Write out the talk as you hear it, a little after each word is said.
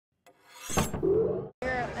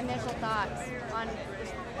initial thoughts on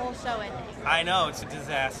this whole show ending? I know, it's a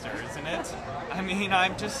disaster, isn't it? I mean,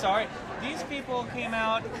 I'm just sorry. These people came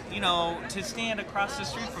out, you know, to stand across the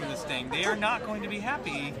street from this thing. They are not going to be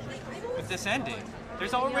happy with this ending.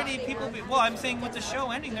 There's already people, well, I'm saying with the show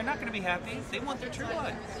ending, they're not going to be happy. They want their true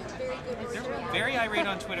blood. They're very irate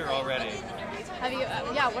on Twitter already. Have you,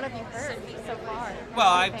 yeah, what have you heard so far? Well,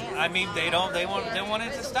 I mean, they want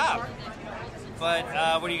it to stop. But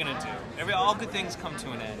what are you going to do? All good things come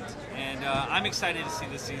to an end. And I'm excited to see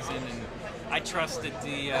this season, and I trust that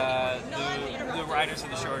the writers of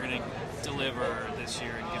the show are going to deliver this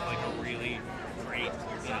year and give like a really great,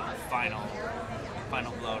 you know, final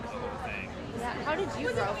blow to the whole thing. Yeah, how did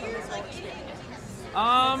you grow from this whole experience?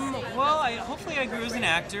 Well, hopefully I grew as an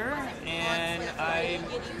actor, and I,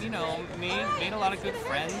 you know, made a lot of good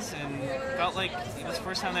friends, and felt like it was the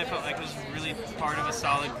first time that I felt like I was really part of a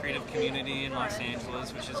solid creative community in Los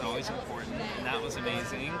Angeles, which is always important, and that was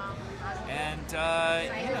amazing. And,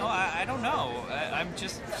 you know, I don't know. I'm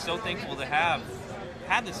just so thankful to have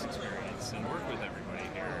had this experience and work with everybody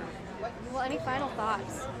here. Well, any final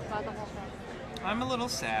thoughts about the whole thing? I'm a little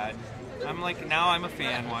sad. Now I'm a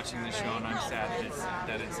fan watching the show, and I'm sad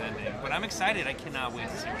that it's ending. But I'm excited. I cannot wait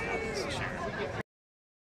to see what happens this year.